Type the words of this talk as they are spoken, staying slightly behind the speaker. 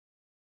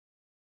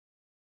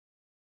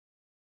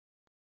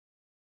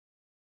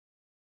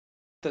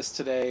this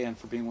today and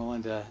for being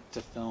willing to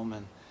film.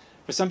 And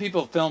for some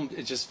people, film,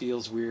 it just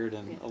feels weird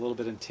and a little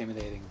bit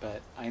intimidating,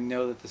 but I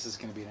know that this is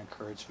going to be an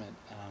encouragement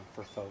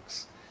for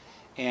folks.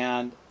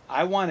 And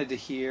I wanted to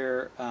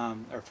hear,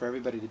 or for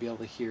everybody to be able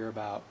to hear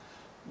about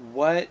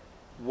what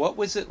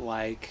was it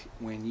like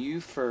when you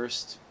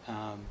first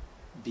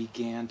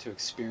began to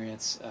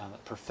experience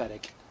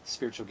prophetic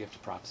spiritual gift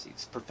of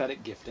prophecies,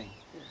 prophetic gifting.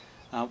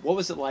 What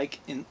was it like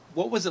in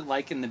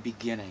the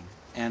beginning,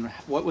 and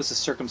what was the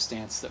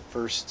circumstance that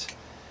first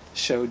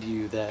showed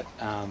you that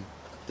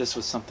this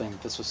was something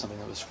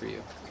that was for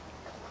you?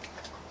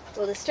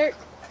 Well, to start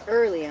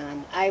early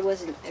on, I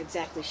wasn't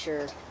exactly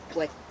sure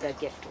what the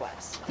gift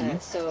was.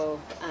 So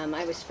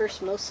I was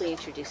first mostly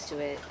introduced to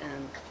it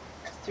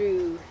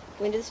through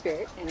Wind of the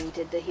Spirit, and we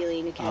did the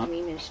Healing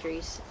Academy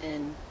Ministries,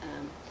 and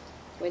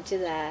went to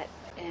that.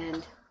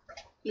 And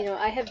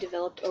I have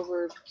developed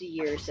over the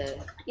years a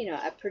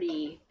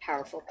pretty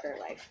powerful prayer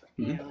life.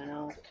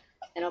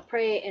 And I'll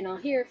pray and I'll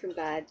hear from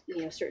God,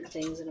 certain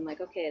things, and I'm like,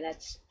 okay,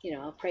 that's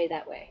I'll pray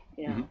that way,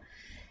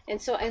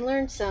 And so I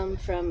learned some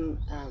from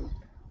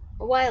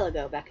a while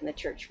ago back in the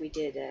church. We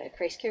did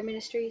Christ Care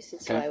Ministries,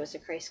 and so I was a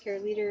Christ Care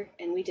leader,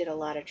 and we did a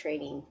lot of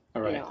training,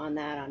 on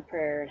that, on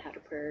prayer and how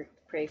to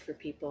pray for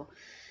people.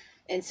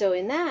 And so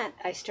in that,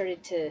 I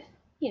started to,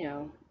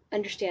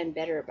 understand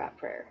better about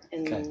prayer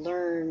and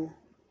learn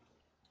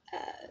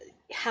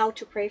how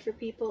to pray for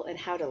people and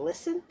how to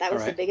listen. That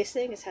was the biggest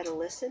thing, is how to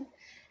listen.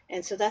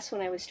 And so that's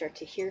when I would start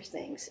to hear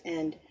things.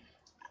 And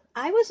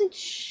I wasn't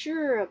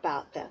sure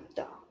about them,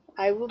 though.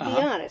 I will be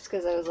honest,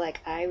 because I was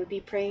like, I would be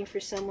praying for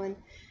someone,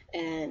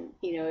 and,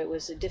 it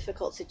was a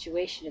difficult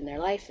situation in their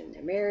life and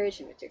their marriage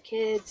and with their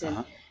kids.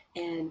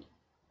 And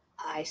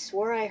I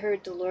swore I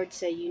heard the Lord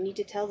say, you need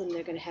to tell them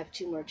they're going to have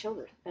 2 more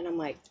children. And I'm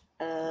like,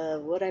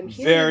 what I'm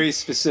hearing. Very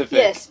specific.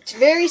 Yes,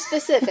 very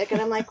specific.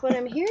 And I'm like, what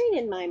I'm hearing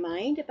in my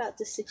mind about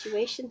this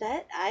situation,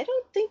 that I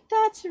don't think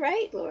that's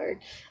right, Lord.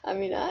 I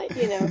mean,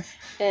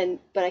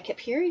 but I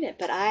kept hearing it,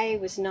 but I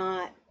was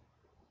not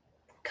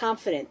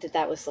confident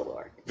that was the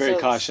Lord. Very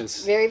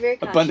cautious. Very, very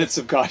cautious. Abundance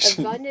of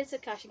caution. Abundance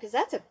of caution, because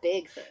that's a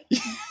big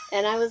thing.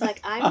 And I was like,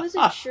 I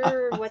wasn't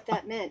sure what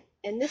that meant.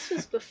 And this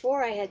was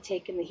before I had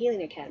taken the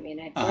Healing Academy and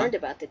I had learned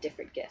about the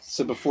different gifts.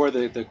 So before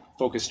the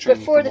focus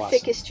training. Before the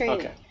focus training.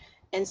 Okay.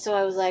 And so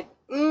I was like,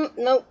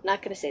 nope,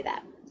 not going to say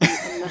that.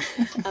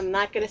 I'm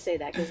not going to say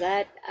that, because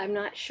I'm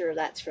not sure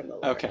that's from the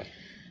Lord. Okay.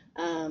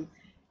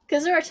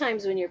 Because there are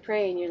times when you're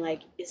praying, you're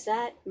like, is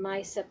that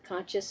my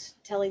subconscious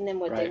telling them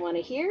what they want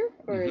to hear?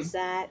 Or is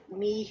that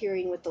me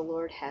hearing what the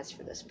Lord has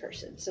for this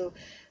person? So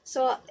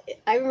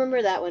I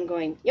remember that one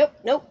going, nope,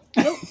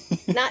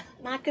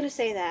 not going to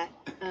say that.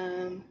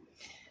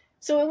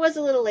 So it was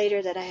a little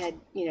later that I had,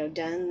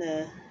 done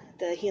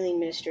the healing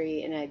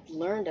ministry, and I'd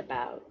learned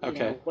about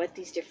what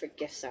these different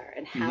gifts are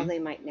and how they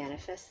might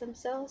manifest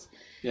themselves.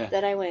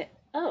 That I went,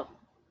 oh,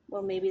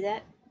 well, maybe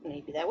that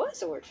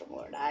was a word from the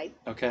Lord. I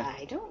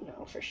don't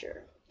know for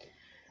sure.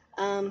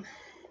 And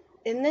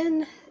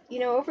then,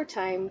 over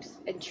time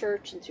in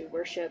church and through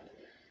worship,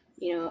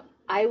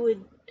 I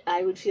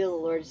would feel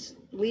the Lord's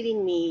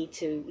leading me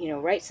to,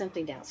 write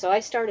something down. So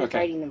I started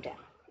writing them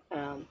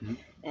down.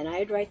 And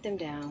I'd write them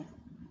down.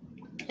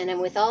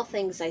 And with all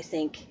things, I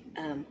think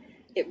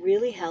it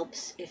really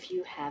helps if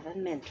you have a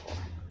mentor.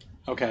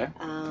 Okay.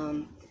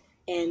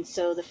 And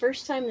so the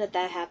first time that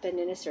happened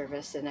in a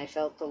service, and I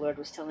felt the Lord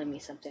was telling me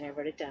something, I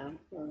wrote it down,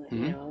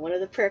 on one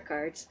of the prayer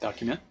cards.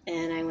 Document.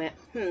 And I went,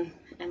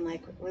 I'm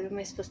like, what am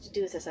I supposed to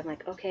do with this? I'm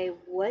like, okay,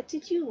 what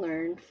did you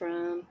learn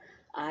from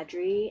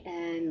Audrey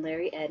and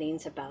Larry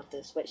Eddings about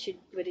this? What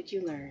did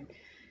you learn?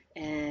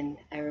 And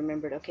I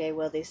remembered, okay,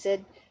 well, they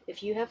said,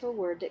 if you have a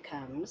word that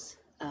comes,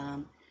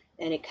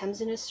 and it comes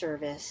in a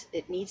service,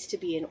 it needs to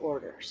be in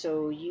order.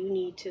 So you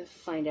need to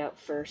find out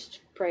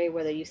first, pray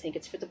whether you think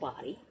it's for the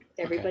body,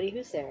 everybody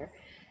who's there,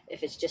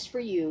 if it's just for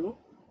you,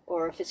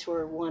 or if it's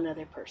for one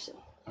other person.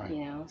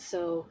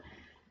 So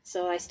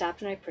I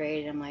stopped and I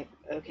prayed, and I'm like,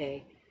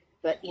 okay.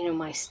 But,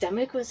 my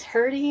stomach was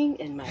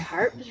hurting and my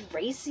heart was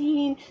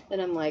racing,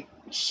 and I'm like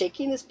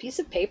shaking this piece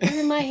of paper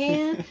in my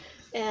hand.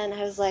 And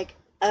I was like,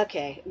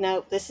 okay,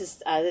 no, this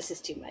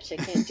is too much. I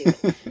can't do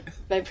it.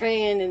 By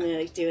praying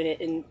and doing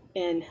it,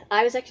 and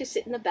I was actually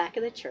sitting in the back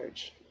of the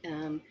church,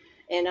 and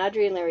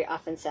Audrey and Larry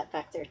often sat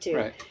back there too.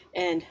 Right.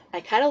 And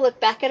I kind of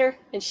looked back at her,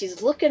 and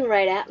she's looking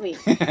right at me.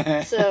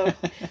 So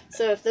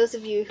if those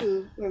of you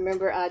who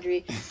remember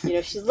Audrey,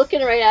 she's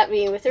looking right at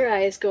me with her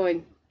eyes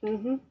going,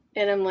 and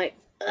I'm like,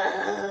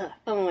 ugh.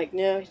 I'm like,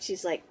 no.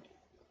 She's like,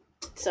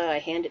 so I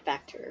hand it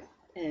back to her,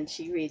 and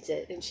she reads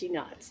it, and she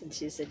nods, and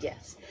she said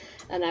yes.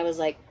 And I was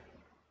like,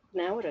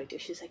 now what do I do?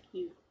 She's like,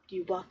 you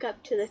walk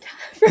up to the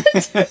front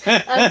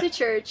of the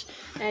church,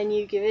 and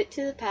you give it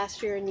to the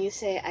pastor, and you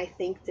say, I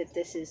think that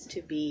this is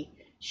to be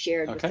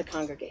shared with the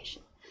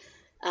congregation.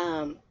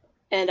 And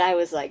I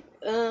was like,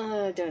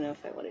 I don't know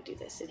if I want to do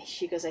this. And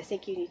she goes, I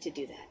think you need to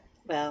do that.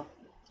 Well,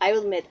 I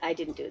will admit I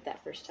didn't do it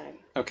that first time.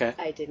 Okay.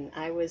 I didn't.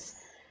 I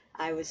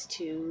was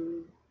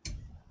too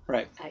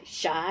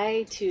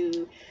shy,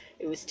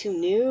 was too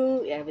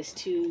new. I was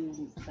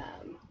too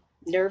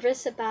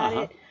nervous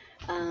about it.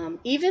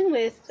 Even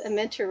with a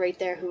mentor right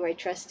there who I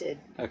trusted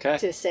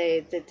to say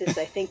that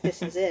I think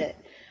this is it,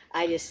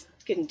 I just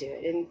couldn't do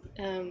it.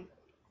 And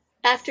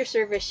after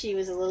service, she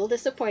was a little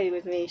disappointed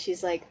with me.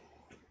 She's like,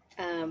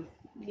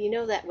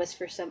 that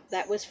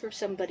was for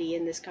somebody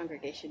in this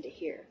congregation to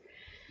hear.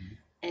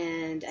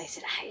 And I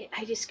said,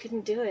 I just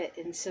couldn't do it.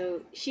 And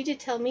so she did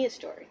tell me a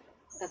story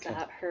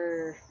about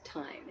her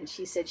time. And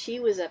she said she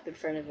was up in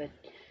front of a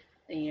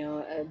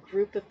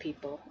group of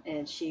people,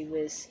 and she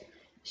was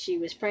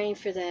praying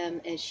for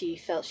them, and she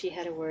felt she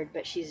had a word,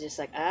 but she's just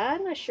like,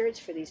 I'm not sure it's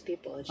for these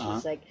people. And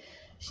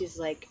she's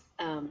like,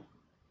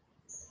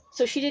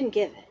 so she didn't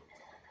give it.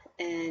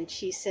 And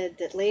she said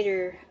that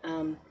later,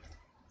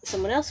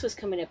 someone else was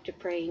coming up to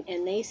praying,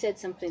 and they said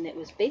something that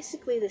was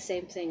basically the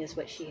same thing as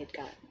what she had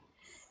gotten.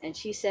 And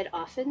she said,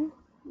 often,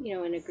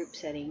 in a group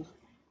setting,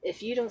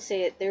 if you don't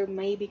say it, there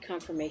may be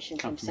confirmation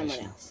from someone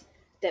else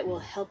that will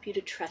help you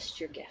to trust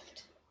your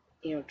gift.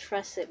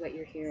 Trust that what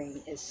you're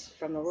hearing is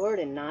from the Lord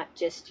and not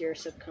just your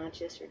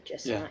subconscious or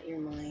just not your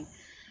mind.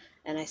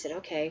 And I said,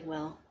 okay,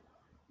 well,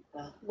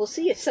 we'll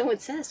see if someone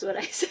says what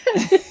I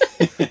said.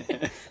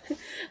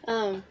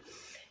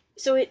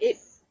 So it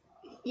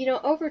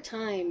over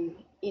time,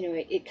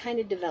 it kind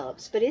of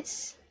develops, but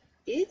it's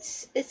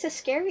a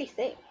scary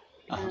thing,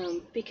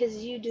 because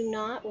you do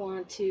not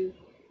want to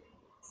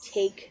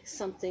take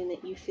something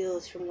that you feel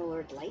is from the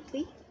Lord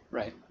lightly.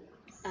 Right.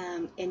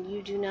 And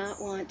you do not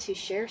want to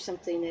share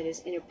something that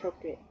is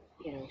inappropriate,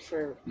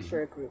 for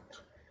a group.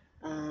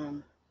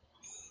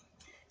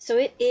 So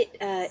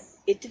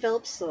it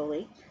develops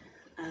slowly.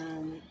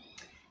 And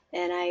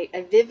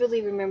I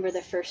vividly remember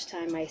the first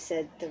time I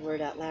said the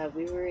word out loud.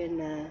 We were in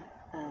the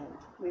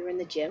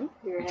gym.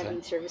 We were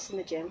having service in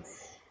the gym,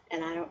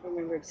 and I don't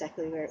remember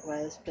exactly where it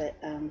was, but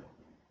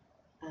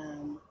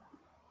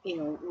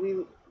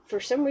we, for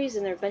some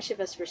reason, a bunch of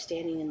us were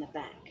standing in the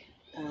back.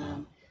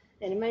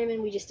 And it might have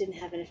been we just didn't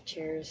have enough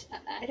chairs.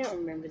 I don't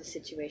remember the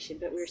situation,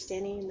 but we were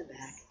standing in the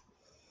back,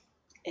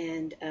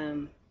 and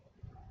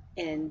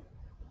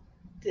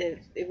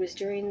it was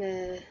during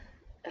the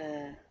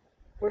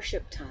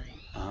worship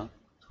time,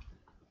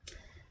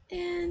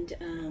 and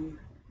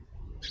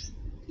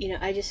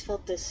I just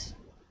felt this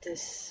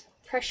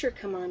pressure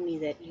come on me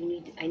that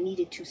I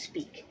needed to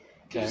speak.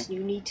 Okay.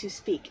 You need to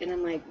speak, and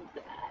I'm like,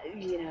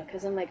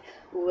 because I'm like,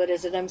 what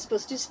is it I'm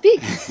supposed to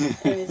speak?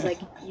 And it's like,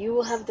 you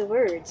will have the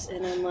words.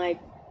 And I'm like,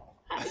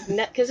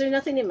 because there's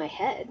nothing in my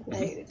head.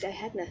 I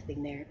had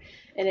nothing there.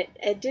 And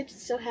it did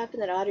so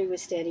happen that Audrey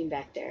was standing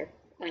back there,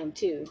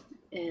 too.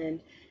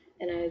 And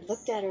I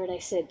looked at her and I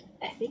said,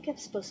 I think I'm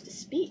supposed to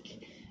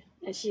speak.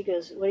 And she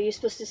goes, what are you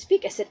supposed to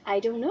speak? I said, I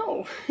don't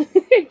know.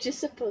 You're just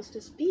supposed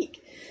to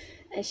speak.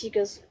 And she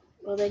goes,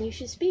 well, then you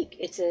should speak.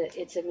 It's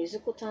a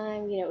musical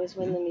time. It was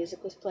when the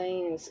music was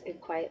playing. It was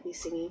quietly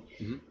singing,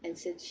 and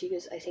she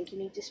goes, I think you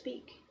need to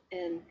speak.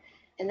 And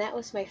that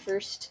was my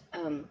first,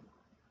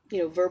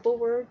 verbal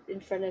word in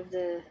front of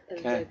the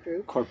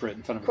group. Corporate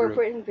in front of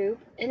a group.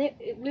 And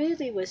it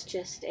really was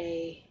just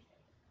it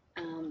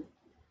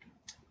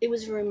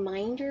was a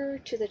reminder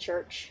to the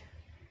church.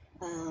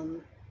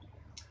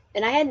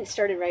 And I hadn't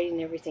started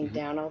writing everything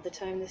down all the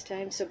time this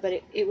time.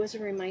 But it was a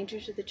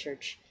reminder to the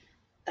church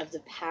of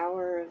the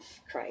power of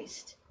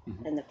Christ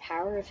and the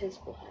power of his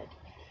blood,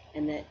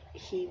 and that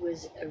he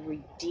was a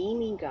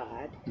redeeming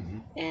God,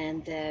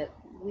 and that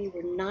we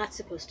were not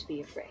supposed to be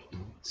afraid.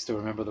 Still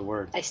remember the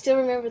word. I still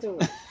remember the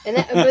word. And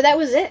that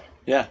was it.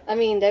 Yeah. I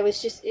mean, that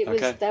was just,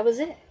 that was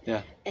it.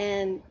 Yeah.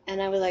 And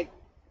I was like,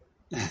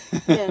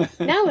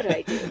 now what do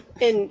I do?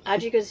 And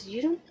Audrey goes,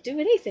 you don't do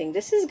anything.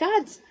 This is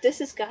God's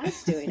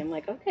doing. I'm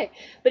like, okay.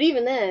 But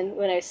even then,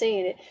 when I was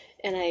saying it,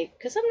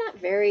 because I'm not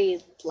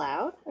very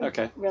loud,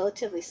 I'm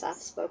relatively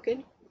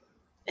soft-spoken,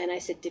 and I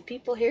said, did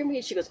people hear me?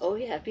 And she goes, oh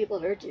yeah, people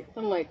heard you.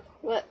 I'm like,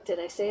 what, did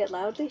I say it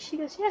loudly? She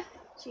goes, yeah,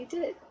 you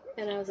did.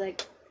 And I was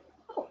like,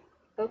 oh,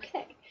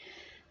 okay.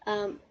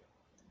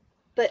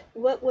 But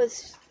what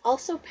was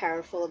also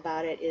powerful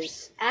about it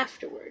is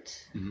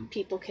afterwards,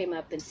 people came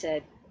up and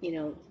said,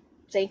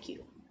 thank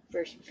you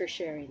for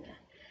sharing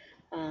that.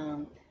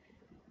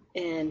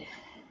 And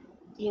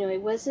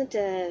it wasn't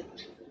a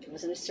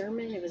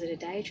sermon, it wasn't a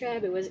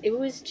diatribe, it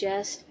was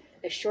just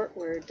a short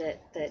word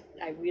that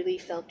I really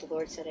felt the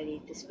Lord said I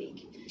needed to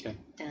speak. Okay.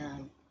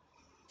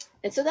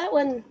 And so that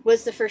one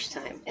was the first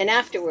time. And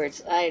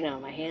afterwards, I know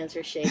my hands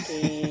were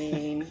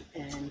shaking,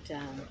 and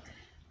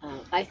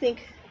I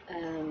think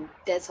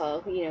Des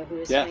Hall, who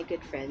is my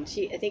good friend,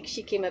 I think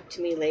she came up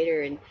to me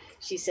later and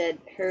she said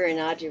her and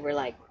Audrey were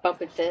like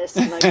bumping fists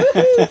and like,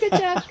 woohoo, good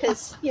job,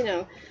 because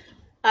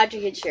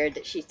Audrey had shared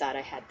that she thought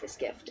I had this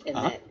gift and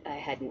that I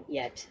hadn't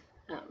yet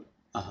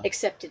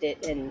accepted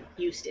it and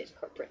used it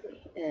corporately.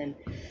 And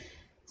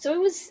so it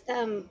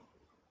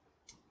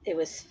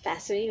was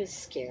fascinating, it was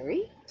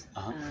scary,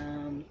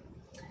 and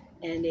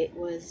it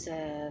was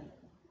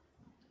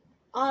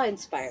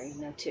awe-inspiring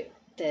though too,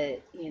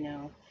 that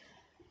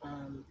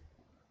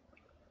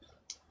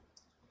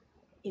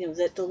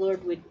that the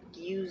Lord would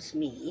use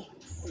me,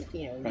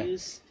 Right.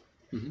 use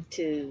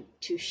to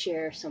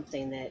share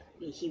something that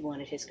He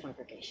wanted His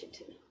congregation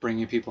to.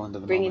 Bringing people into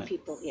the Bringing moment.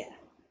 people, yeah,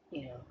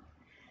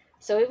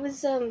 So it was,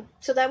 so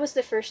that was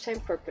the first time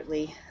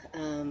corporately.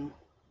 And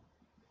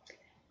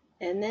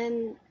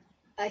then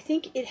I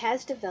think it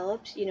has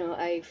developed,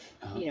 I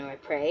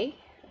pray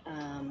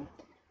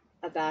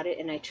about it,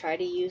 and I try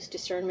to use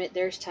discernment.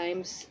 There's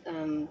times,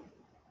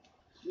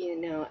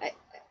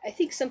 I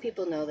think some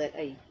people know that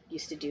I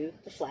used to do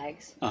the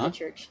flags in the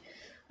church.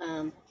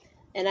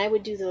 And I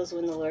would do those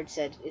when the Lord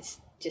said,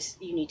 it's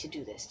just, you need to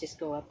do this. Just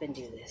go up and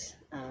do this.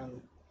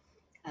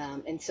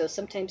 And so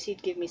sometimes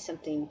He'd give me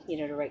something,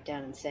 to write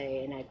down and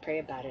say, and I'd pray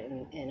about it,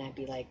 and I'd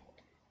be like,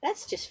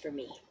 that's just for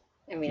me.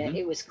 I mean,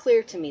 it was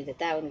clear to me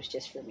that one was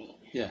just for me.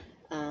 Yeah.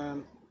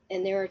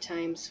 And there are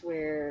times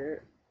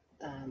where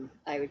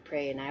I would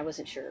pray and I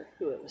wasn't sure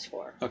who it was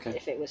for. Okay.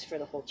 If it was for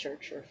the whole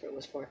church or if it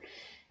was for...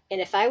 And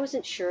if I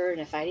wasn't sure,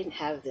 and if I didn't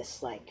have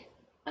this,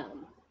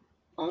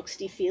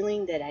 angsty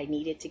feeling that I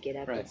needed to get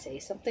up and say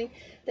something,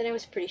 then I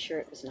was pretty sure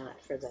it was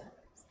not for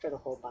the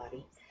whole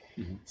body.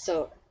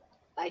 So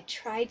I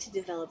tried to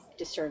develop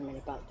discernment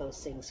about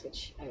those things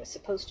which I was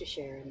supposed to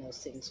share and those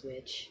things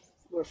which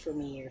were for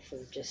me or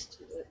for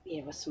just,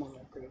 a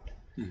smaller group.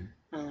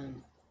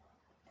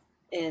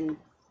 And,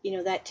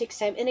 that takes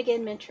time. And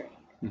again, mentoring.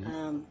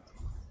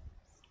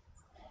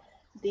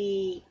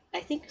 I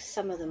think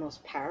some of the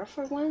most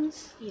powerful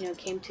ones,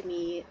 came to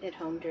me at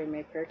home during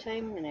my prayer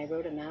time, and I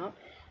wrote them out,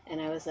 and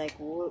I was like,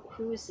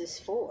 who is this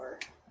for?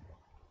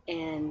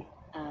 And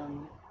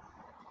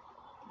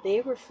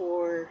they were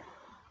for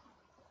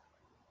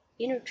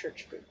inner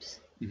church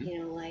groups,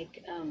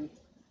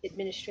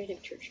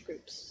 administrative church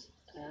groups.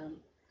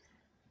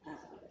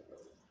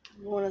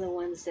 One of the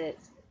ones that,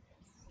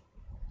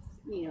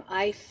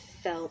 I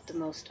felt the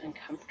most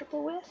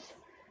uncomfortable with,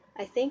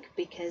 I think,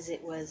 because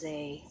it was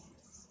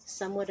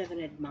somewhat of an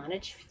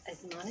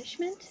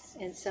admonishment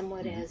and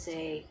somewhat as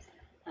a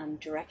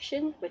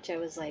direction, which I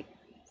was like,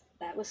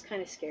 that was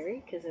kind of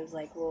scary, because I was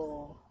like,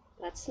 well,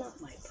 that's not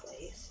my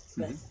place.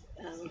 But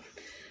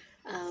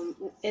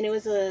and it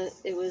was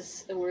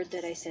a word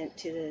that I sent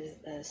to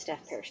the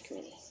staff parish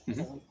committee at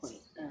one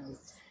point,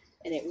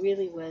 and it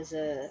really was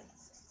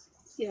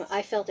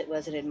I felt it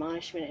was an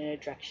admonishment and a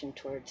direction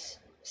towards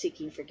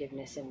seeking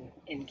forgiveness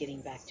and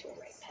getting back to a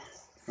right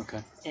path.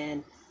 Okay.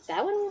 And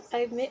that one, I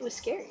admit, was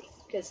scary,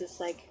 because it's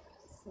like,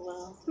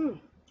 well,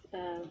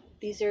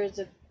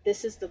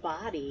 this is the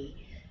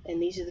body,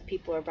 and these are the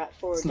people who are brought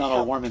forward. It's not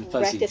all warm and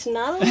fuzzy. It's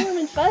not all warm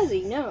and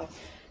fuzzy, no.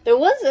 The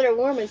ones that are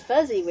warm and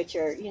fuzzy, which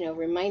are,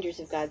 reminders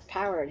of God's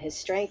power and His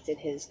strength and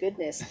His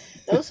goodness,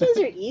 those ones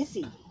are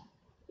easy,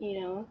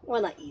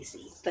 well, not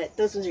easy, but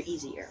those ones are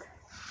easier,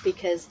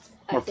 because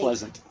more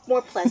pleasant,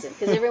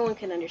 because everyone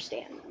can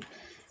understand them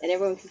and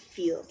everyone can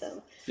feel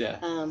them. Yeah.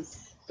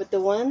 But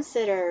the ones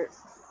that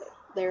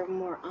they're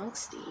more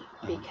angsty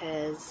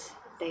because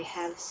they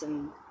have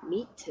some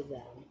meat to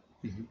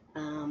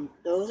them.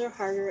 Those are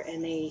harder,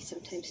 and they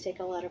sometimes take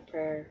a lot of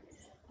prayer.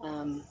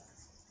 Well,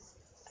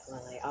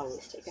 I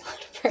always take a lot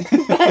of prayer,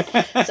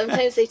 but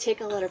sometimes they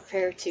take a lot of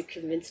prayer to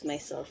convince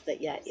myself that,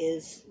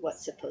 is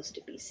what's supposed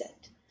to be said.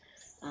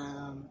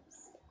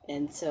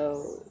 And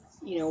so,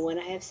 when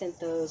I have sent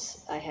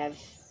those, I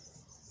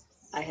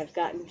have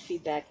gotten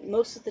feedback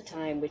most of the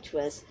time, which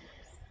was,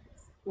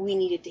 we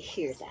needed to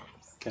hear that.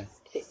 Okay.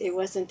 It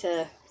wasn't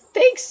a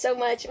thanks so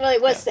much. Well,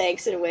 it was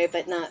thanks in a way,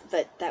 but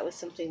that was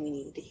something we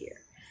needed to hear.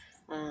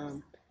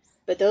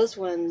 But those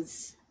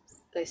ones,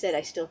 like I said,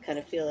 I still kind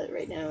of feel it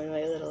right now in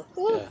my little,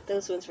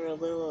 those ones were a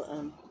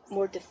little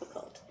more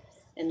difficult.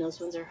 And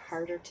those ones are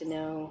harder to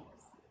know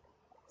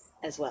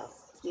as well.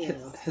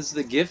 Has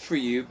the gift for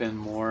you been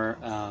more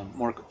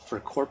for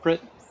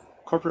corporate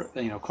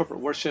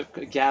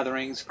worship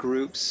gatherings,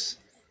 groups,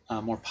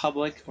 more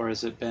public, or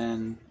has it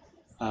been,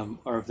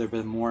 or have there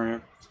been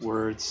more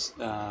words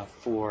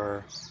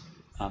for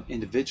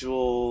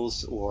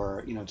individuals,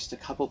 or just a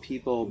couple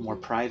people, more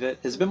private?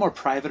 Has it been more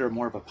private or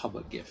more of a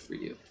public gift for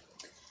you?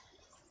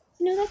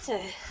 That's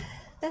a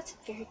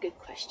very good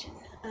question.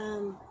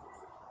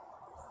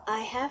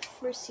 I have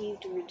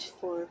received words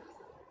for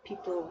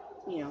people,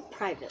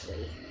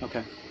 privately.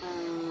 Okay.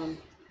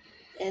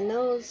 And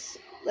those,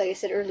 like I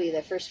said earlier,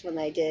 the first one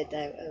I did,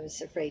 I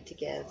was afraid to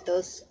give.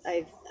 Those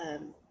I've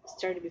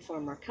started before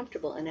I'm more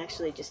comfortable and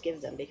actually just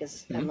give them,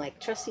 because I'm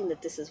like trusting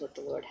that this is what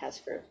the Lord has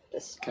for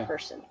this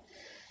person.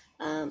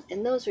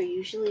 And those are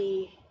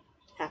usually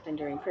happen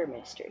during prayer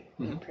ministry,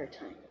 prayer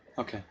time.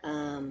 Okay.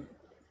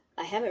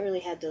 I haven't really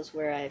had those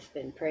where I've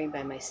been praying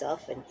by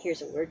myself and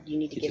here's a word you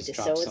need to give to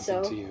so and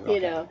so.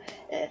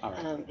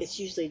 It's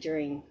usually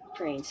during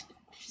praying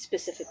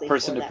specifically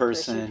person for to that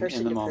person, person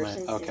in the to moment.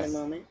 person, Okay. in the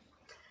moment.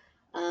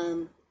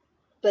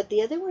 But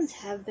the other ones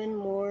have been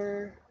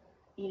more,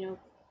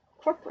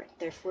 corporate.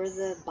 They're for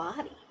the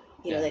body.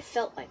 They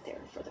felt like they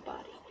were for the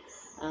body.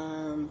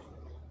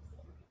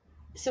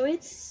 So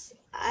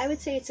I would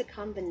say it's a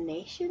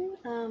combination.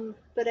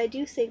 But I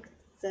do think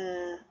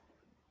the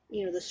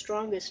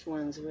strongest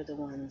ones were the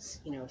ones,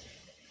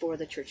 for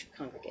the church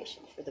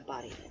congregation, for the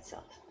body in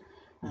itself.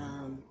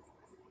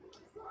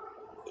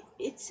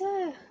 It's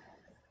a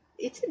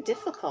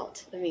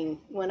difficult. I mean,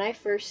 when I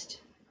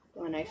first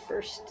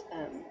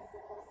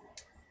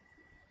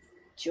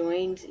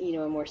joined,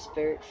 a more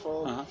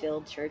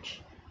spirit-filled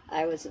church,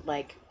 I was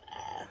like,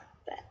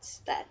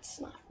 that's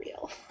not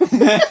real.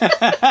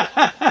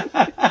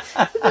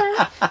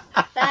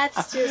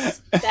 that's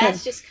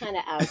just kind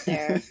of out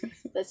there.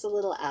 That's a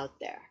little out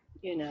there,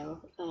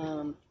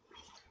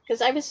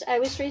 because I was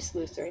raised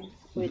Lutheran,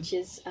 which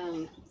is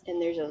and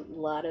there's a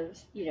lot of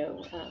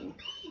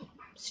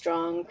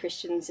strong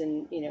Christians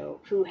and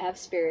who have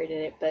spirit in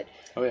it, but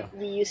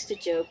we used to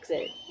joke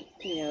that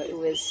it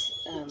was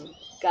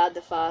God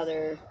the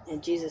Father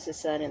and Jesus the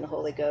Son and the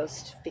Holy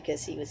Ghost,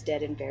 because he was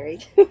dead and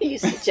buried. We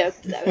used to joke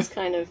that was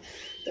kind of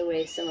the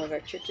way some of our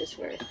churches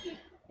were.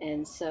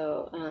 And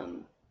so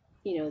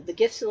the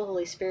gifts of the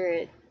Holy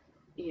Spirit,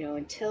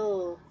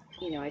 until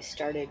I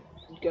started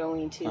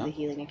going to the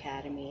Healing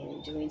Academy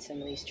and doing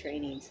some of these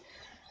trainings,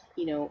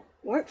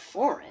 weren't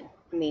foreign.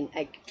 I mean,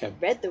 I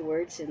read the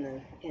words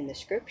in the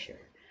scripture,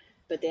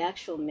 but the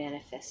actual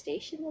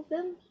manifestation of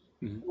them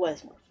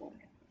was more foreign.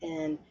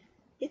 And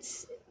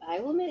I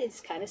will admit,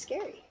 it's kind of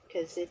scary,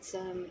 because it's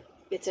a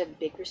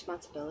big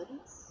responsibility,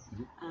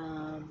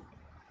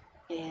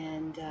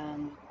 and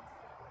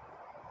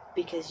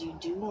because you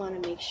do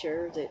want to make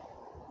sure that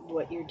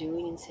what you're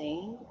doing and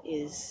saying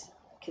is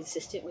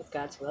consistent with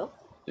God's will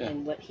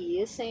and what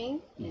He is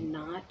saying, and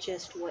not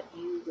just what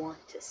you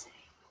want to say,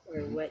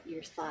 or what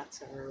your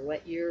thoughts are, or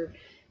what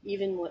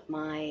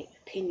my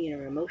opinion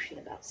or emotion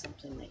about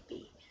something might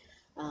be.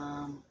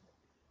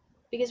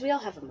 Because we all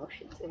have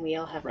emotions and we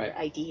all have our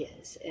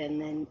ideas,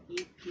 and then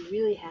you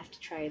really have to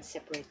try and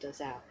separate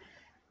those out.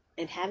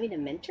 And having a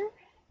mentor,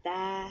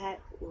 that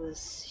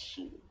was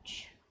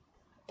huge.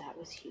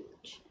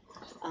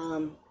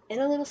 And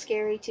a little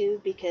scary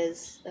too,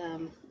 because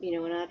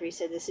when Audrey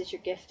said, "This is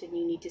your gift and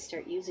you need to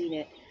start using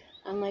it,"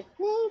 I'm like,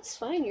 "Well, it's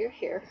fine, you're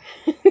here."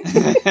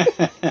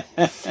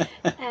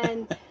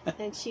 and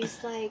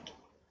she's like,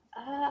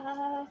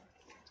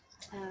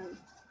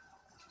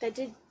 that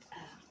did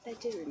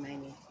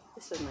remind me.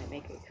 This one might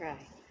make me cry.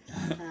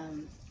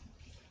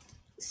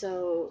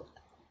 So,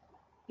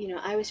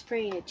 I was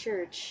praying at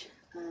church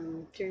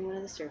during one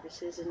of the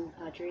services, and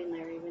Audrey and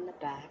Larry were in the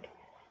back,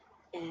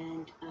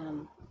 and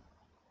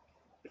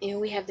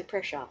we have the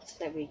prayer shawls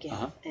that we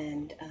give,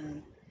 and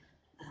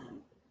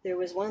there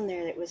was one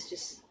there that was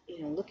just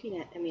looking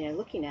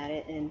at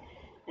it, and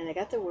I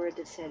got the word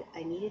that said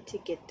I needed to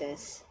get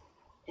this,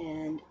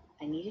 and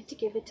I needed to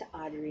give it to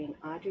Audrey, and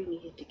Audrey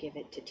needed to give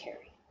it to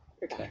Terry,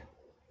 her daughter,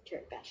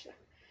 Terry Batchelor.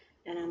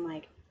 And I'm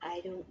like,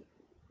 I don't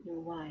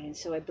know why. And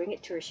so I bring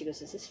it to her. She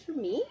goes, "Is this for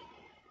me?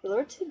 The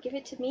Lord said give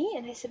it to me."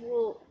 And I said,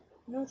 "Well,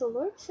 no, the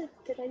Lord said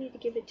that I need to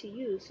give it to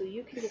you so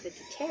you can give it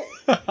to Terry."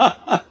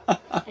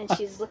 And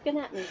she's looking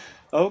at me.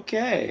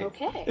 Okay.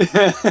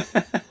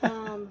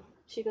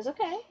 She goes,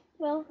 "Okay,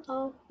 well,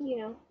 I'll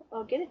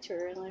get it to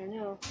her and let her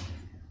know."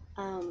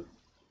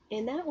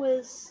 And that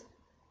was,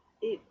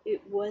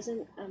 it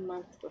wasn't a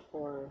month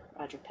before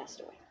Audrey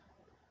passed away.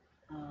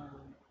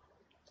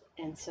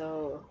 And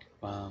so,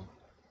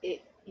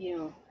 it,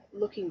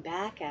 looking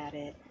back at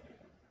it,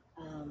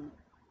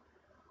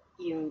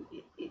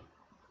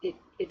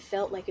 it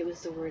felt like it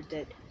was the word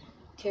that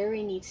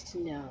Terry needs to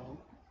know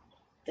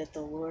that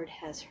the Lord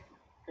has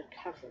her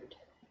covered,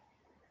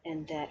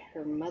 and that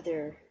her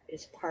mother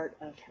is part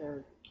of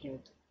her,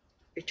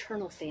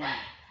 eternal family.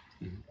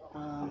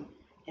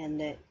 And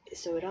that,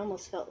 so it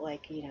almost felt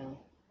like,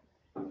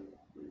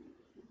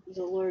 the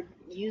Lord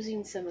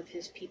using some of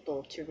His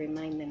people to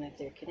remind them of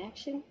their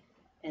connection,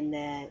 and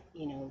that,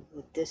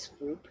 with this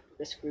group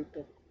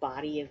of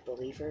body of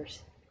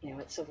believers,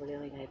 at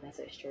Silverdale United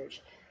Methodist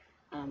Church,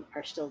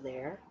 are still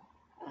there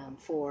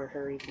for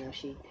her, even though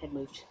she had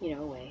moved,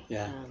 away.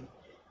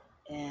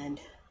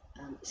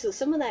 So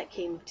some of that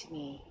came to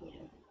me,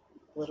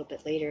 a little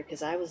bit later,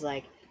 because I was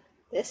like,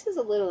 this is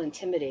a little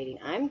intimidating.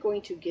 I'm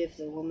going to give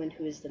the woman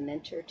who is the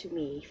mentor to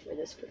me for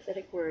this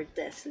prophetic word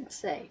this, and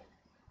say,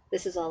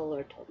 this is all the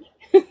Lord told me.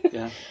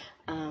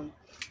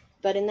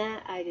 But in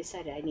that, I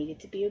decided I needed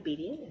to be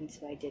obedient, and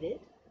so I did it.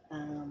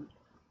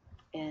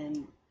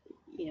 And,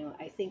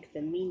 I think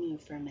the meaning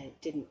from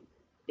it didn't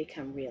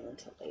become real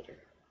until later.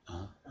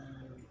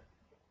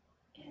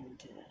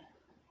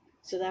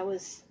 So that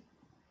was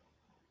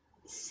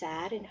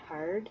sad and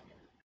hard,